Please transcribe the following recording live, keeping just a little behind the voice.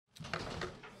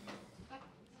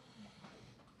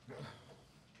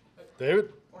David?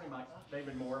 Morning, Mike.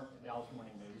 David Moore, Dallas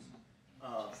Morning News.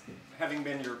 Having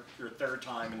been your third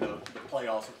time in the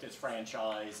playoffs with this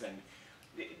franchise, and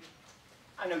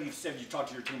I know you've said you talked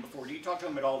to your team before. Do you talk to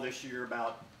them at all this year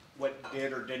about what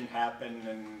did or didn't happen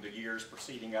and the years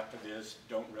preceding up to this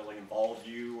don't really involve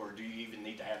you, or do you even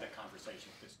need to have that conversation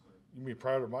with this group? You mean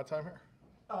prior to my time here?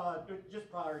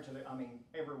 Just prior to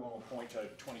everyone will point to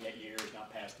 28 years,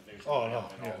 not past division. Oh, no,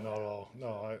 yeah, not at all.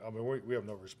 No, I mean, we have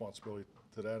no responsibility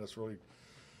to that. It's really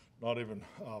not even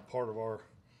part of our,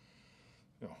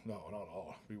 no, not at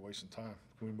all. Be wasting time.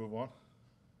 Can we move on?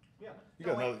 Yeah. You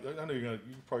got another, I know you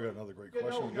probably got another great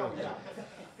question.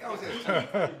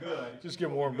 Good. Just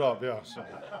get warmed up, yeah. So.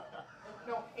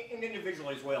 No, and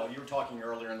individually as well. You were talking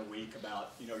earlier in the week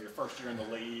about, your first year in the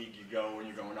league, you go and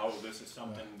you're going, oh, this is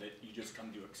something that you just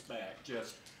come to expect.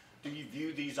 Just, do you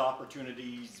view these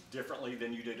opportunities differently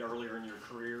than you did earlier in your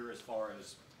career as far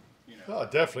as, Oh,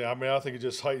 definitely. I mean, I think it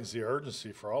just heightens the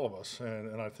urgency for all of us.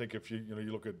 And I think if you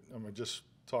look at, just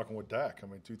talking with Dak,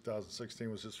 2016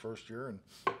 was his first year, and,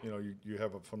 you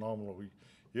have a phenomenal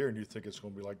year, and you think it's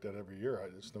going to be like that every year.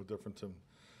 It's no different than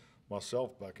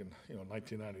myself back in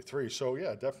 1993. So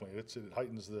yeah, definitely, it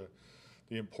heightens the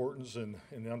importance and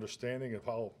the understanding of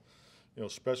how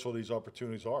special these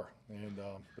opportunities are. And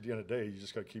at the end of the day, you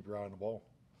just got to keep your eye on the ball.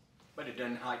 But it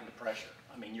doesn't heighten the pressure.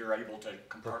 You're able to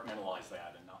compartmentalize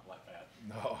that and not let that.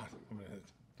 No,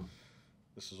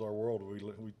 this is our world.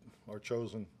 We our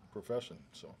chosen profession.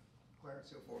 So.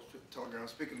 Clarence, talking around,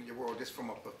 speaking of your world, just from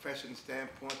a profession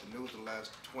standpoint, the news of the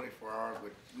last 24 hours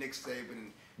with Nick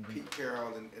Saban and Pete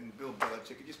Carroll and Bill Belichick,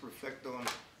 could you just reflect on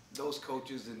those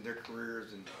coaches and their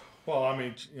careers? And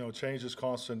well, change is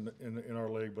constant in our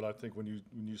league, but I think when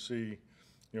you see,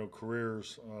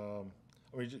 careers,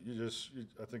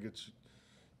 I think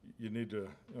you need to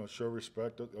show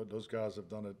respect. Those guys have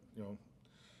done it.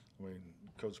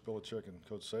 Coach Belichick and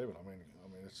Coach Saban.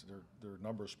 It's their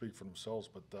numbers speak for themselves.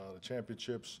 But the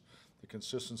championships, the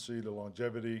consistency, the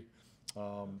longevity.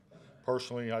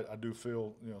 Personally, I do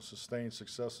feel sustained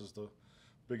success is the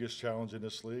biggest challenge in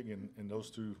this league, and those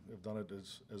two have done it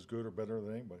as good or better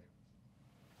than anybody.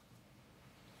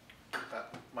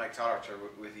 Mike Toddarcher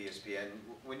with ESPN.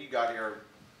 When you got here,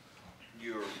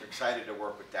 you were excited to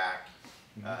work with Dak,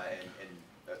 and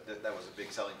that was a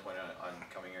big selling point on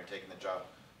coming here and taking the job.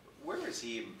 Where has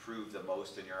he improved the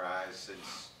most in your eyes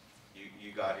since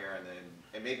you got here,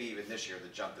 and maybe even this year, the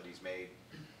jump that he's made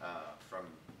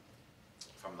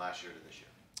from last year to this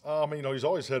year? He's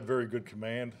always had very good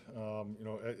command.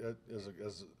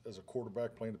 As a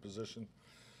quarterback playing the position,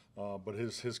 but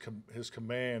his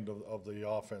command of the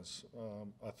offense,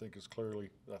 I think is clearly.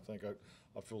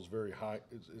 I feel is very high.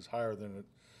 Is higher than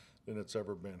it's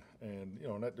ever been, and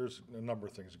there's a number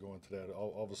of things going to that.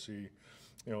 Obviously,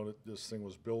 this thing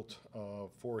was built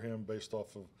for him based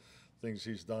off of things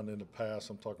he's done in the past.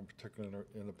 I'm talking particularly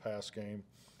in the pass game.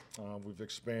 We've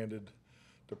expanded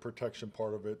the protection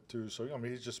part of it too. So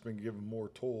he's just been given more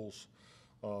tools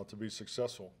to be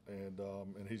successful, and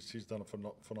he's done a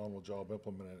phenomenal job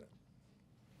implementing it.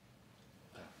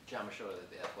 John Machota,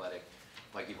 The Athletic.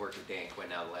 Mike, you've worked with Dan Quinn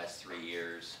now the last 3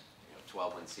 years.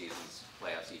 12-win seasons,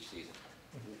 playoffs each season.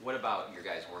 What about your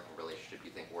guys' working relationship do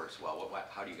you think works well?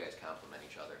 How do you guys complement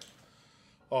each other?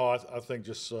 Oh, I think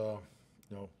just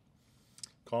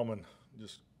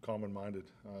common-minded.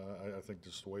 I think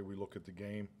just the way we look at the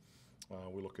game,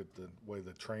 we look at the way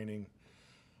the training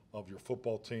of your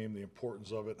football team, the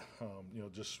importance of it.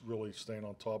 Just really staying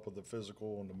on top of the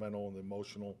physical and the mental and the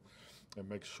emotional, and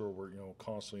make sure we're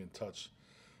constantly in touch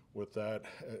with that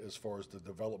as far as the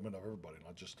development of everybody,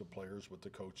 not just the players, but the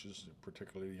coaches,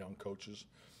 particularly the young coaches.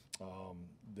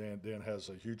 Dan has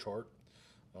a huge heart.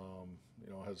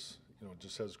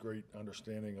 Just has great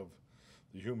understanding of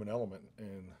the human element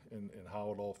and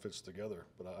how it all fits together.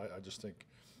 But I just think,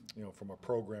 from a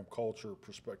program culture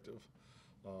perspective,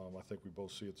 I think we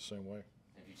both see it the same way.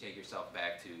 If you take yourself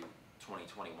back to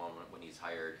 2021 when he's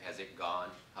hired, has it gone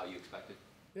how you expected?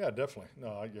 Yeah, definitely.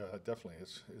 No, yeah, definitely.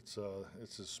 It's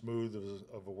as smooth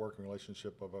of a working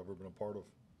relationship I've ever been a part of.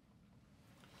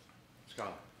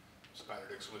 Scott. Skyler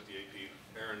Dixon with the AP.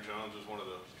 Aaron Jones was one of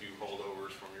the few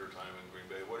holdovers from your time in Green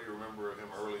Bay. What do you remember of him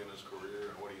early in his career,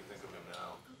 and what do you think of him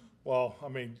now? Well,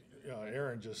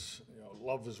 Aaron just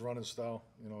loved his running style.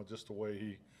 Just the way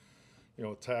he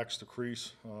attacks the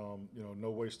crease. No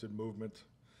wasted movement.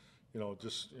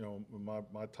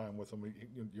 My time with him,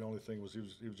 the only thing was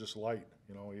he was just light.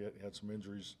 He had some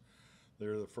injuries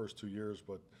there the first 2 years,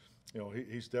 but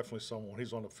he's definitely someone. When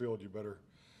he's on the field, you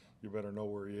better know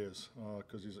where he is,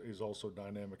 because he's also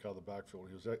dynamic out of the backfield.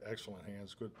 He has excellent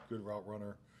hands, good route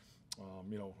runner.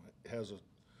 Has a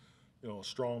a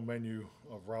strong menu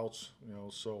of routes,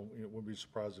 so wouldn't be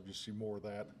surprised if you see more of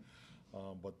that.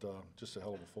 But just a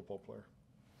hell of a football player.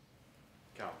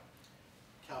 Cal.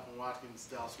 Calvin Watkins,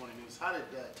 Dallas Morning News. How did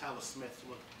Tyler Smith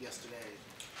look yesterday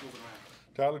moving around?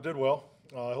 Tyler did well.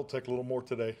 He'll take a little more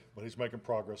today, but he's making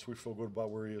progress. We feel good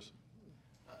about where he is.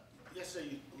 Yesterday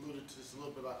you alluded to this a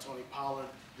little bit about Tony Pollard,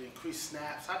 the increased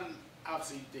snaps. How do you,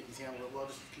 obviously you think he's handled it well,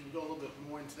 just can you go a little bit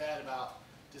more into that about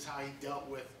just how he dealt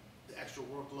with the extra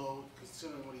workload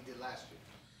considering what he did last year?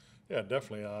 Yeah,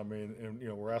 definitely. I mean,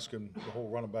 and we're asking the whole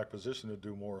running back position to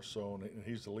do more. So, and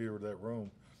he's the leader of that room.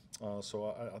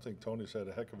 So I think Tony's had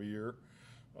a heck of a year.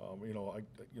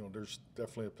 There's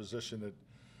definitely a position that,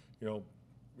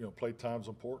 play time's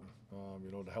important.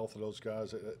 The health of those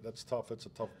guys, that's tough. It's a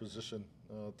tough position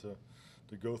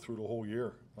to go through the whole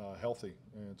year healthy.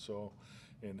 And so,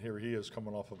 and here he is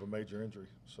coming off of a major injury.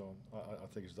 So I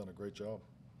think he's done a great job.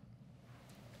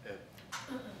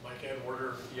 Mike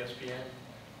Edwarder, ESPN.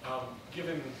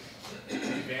 Given the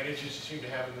advantages you seem to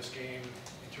have in this game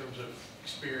in terms of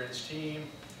experienced team,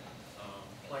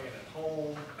 playing at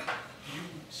home,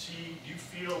 do you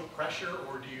feel pressure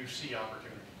or do you see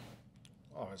opportunity?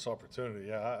 Oh, it's opportunity.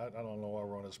 Yeah, I don't know why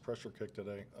we're on this pressure kick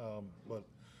today, but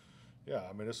yeah,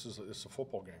 I mean it's a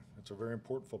football game. It's a very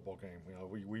important football game.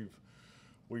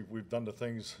 We've done the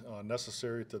things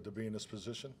necessary to be in this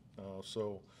position.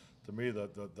 So to me,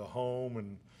 the home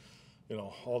and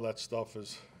all that stuff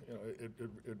is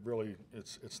it really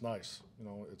it's nice.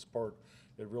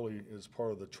 It really is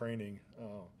part of the training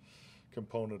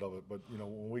component of it. But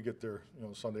when we get there,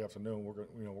 Sunday afternoon,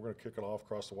 we're gonna kick it off,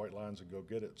 cross the white lines, and go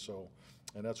get it. So,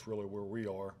 and that's really where we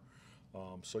are.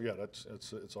 So yeah,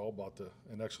 it's all about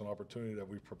an excellent opportunity that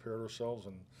we've prepared ourselves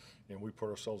and we put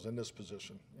ourselves in this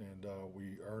position, and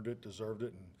we earned it, deserved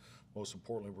it, and most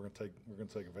importantly, we're gonna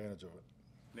take advantage of it.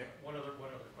 Nick, one other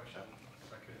question,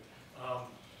 if I could.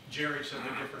 Jerry said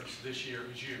the difference this year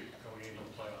is you going into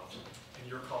the playoffs, and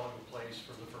you're calling the plays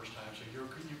for the first time, so you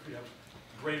could have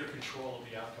greater control of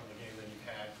the outcome of the game than you've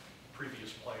had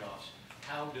previous playoffs.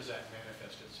 How does that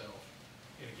manifest itself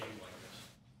in a game like this?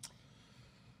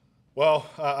 Well,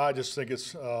 I just think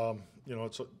it's,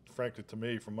 it's frankly to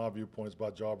me, from my viewpoint, it's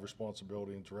about job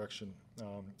responsibility and direction.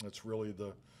 It's really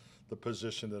the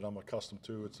position that I'm accustomed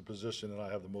to. It's the position that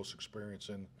I have the most experience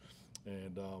in,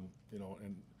 and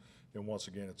and once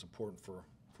again, it's important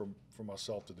for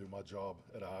myself to do my job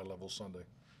at a high level Sunday.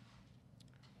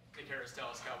 Nick Harris,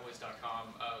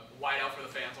 DallasCowboys.com. Wide out for the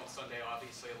fans on Sunday.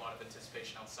 Obviously, a lot of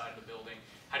anticipation outside of the building.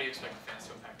 How do you expect the fans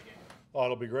to impact the game? Oh,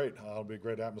 it'll be great. It'll be a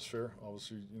great atmosphere.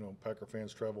 Obviously, Packer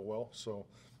fans travel well, so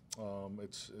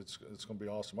it's going to be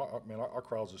awesome. Our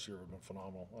crowds this year have been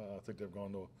phenomenal. I think they've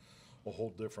gone to a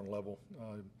whole different level.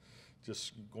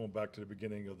 Just going back to the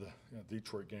beginning of the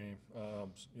Detroit game,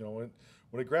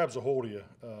 when it grabs a hold of you,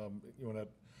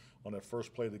 on that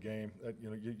first play of the game,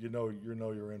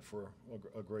 you're in for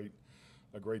a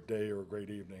great day or a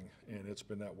great evening, and it's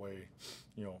been that way,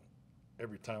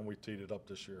 every time we teed it up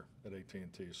this year at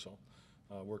AT&T. So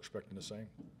we're expecting the same.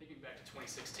 Thinking back to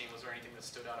 2016, was there anything that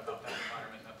stood out about that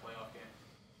environment in that playoff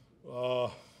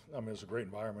game? It's a great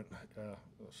environment.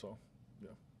 So yeah.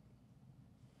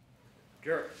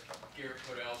 Garrett. Garrett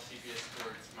Podell, CBS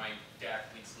Sports. Mike,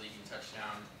 Dak leads the league in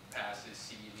touchdown passes,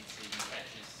 CD leads the league in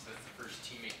catches. That's the first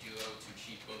teammate duo to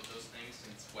achieve both those things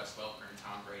since Wes Welker and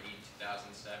Tom Brady in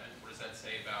 2007. What does that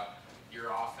say about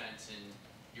your offense and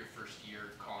your first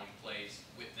year calling plays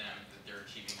with them, that they're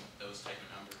achieving those type of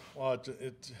numbers? Well,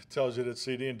 it tells you that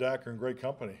CD and Dak are in great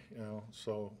company.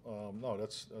 So no,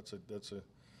 that's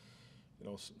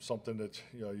something that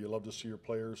you love to see your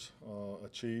players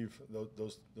achieve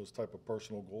those type of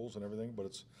personal goals and everything. But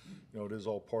it's it is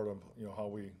all part of how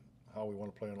we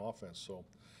want to play an offense. So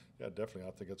yeah, definitely,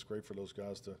 I think it's great for those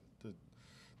guys to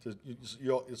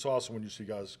it's awesome when you see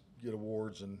guys get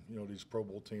awards and these Pro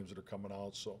Bowl teams that are coming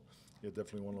out. So yeah,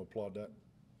 definitely want to applaud that.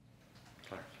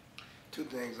 Two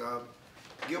things.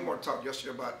 Gilmore talked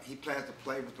yesterday about he plans to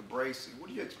play with the brace. What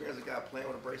do you experience a guy playing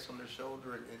with a brace on their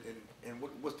shoulder, and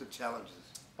what's the challenges?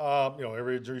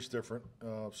 Every injury's different.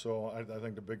 So I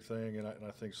think the big thing, and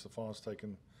I think Stefan's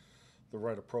taken the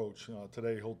right approach.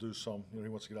 Today he'll do some. He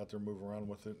wants to get out there and move around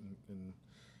with it, and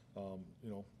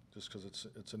just because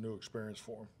it's a new experience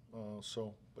for him.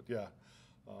 But yeah,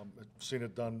 I've seen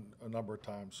it done a number of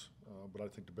times. But I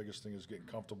think the biggest thing is getting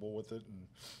comfortable with it,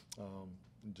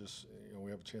 and just we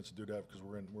have a chance to do that because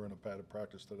we're in a padded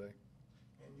practice today.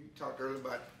 And you talked earlier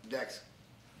about Dak's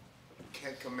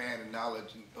command and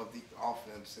knowledge of the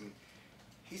offense, and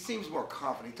he seems more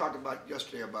confident. He talked about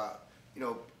yesterday about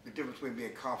the difference between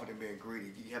being confident and being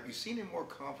greedy. Have you seen him more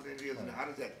confident? And how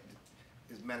does that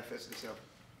manifest itself?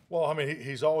 Well, I mean,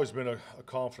 he's always been a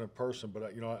confident person,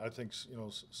 but you know, I think you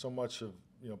know so much of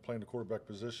playing the quarterback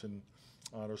position,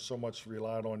 there's so much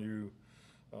relied on you,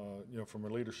 you know, from a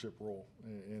leadership role,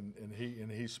 and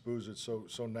he spews it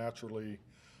so naturally.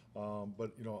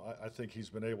 But you know, I think he's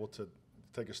been able to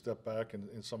take a step back, and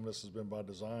some of this has been by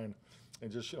design,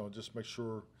 and just make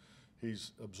sure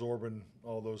he's absorbing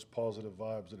all those positive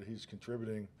vibes that he's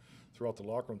contributing throughout the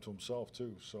locker room to himself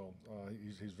too. So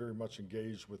he's very much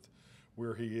engaged with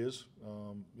where he is,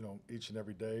 you know, each and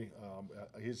every day.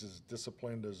 He's as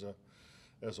disciplined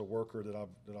as a worker that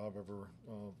I've ever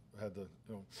had the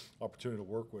opportunity to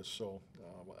work with. So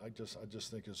I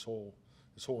just think his whole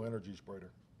energy is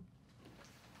brighter.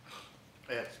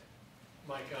 Yes.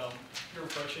 Mike, your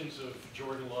impressions of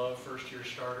Jordan Love, first-year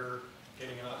starter, the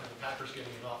Packers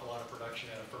getting an awful lot of production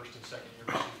out of first and second-year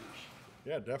receivers?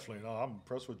 Yeah, definitely. No, I'm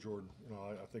impressed with Jordan. You know,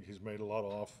 I think he's made a lot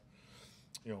of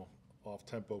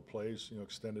off-tempo plays, you know,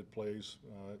 extended plays.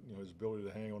 You know, his ability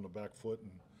to hang on the back foot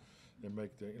and make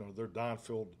their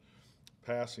downfield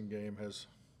passing game has,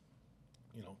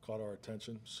 you know, caught our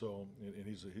attention. So, and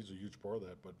he's a huge part of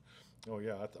that. But, oh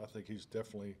yeah, I think he's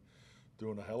definitely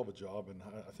doing a hell of a job. And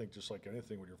I think just like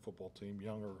anything with your football team,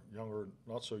 younger,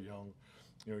 not so young,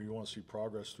 you know, you want to see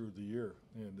progress through the year.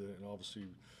 And obviously,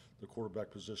 the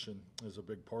quarterback position is a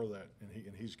big part of that.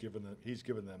 And he's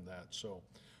given them that. So,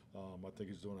 I think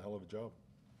he's doing a hell of a job.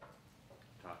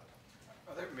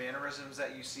 Are there mannerisms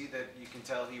that you see that you can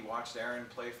tell he watched Aaron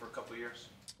play for a couple of years?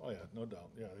 Oh yeah, no doubt.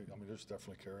 Yeah, I mean, there's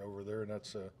definitely carryover there, and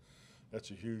that's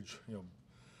a huge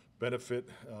benefit.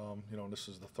 You know, and this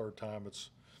is the third time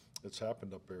it's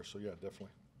happened up there. So yeah, definitely.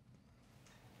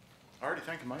 All righty,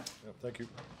 thank you, Mike. Yeah, thank you.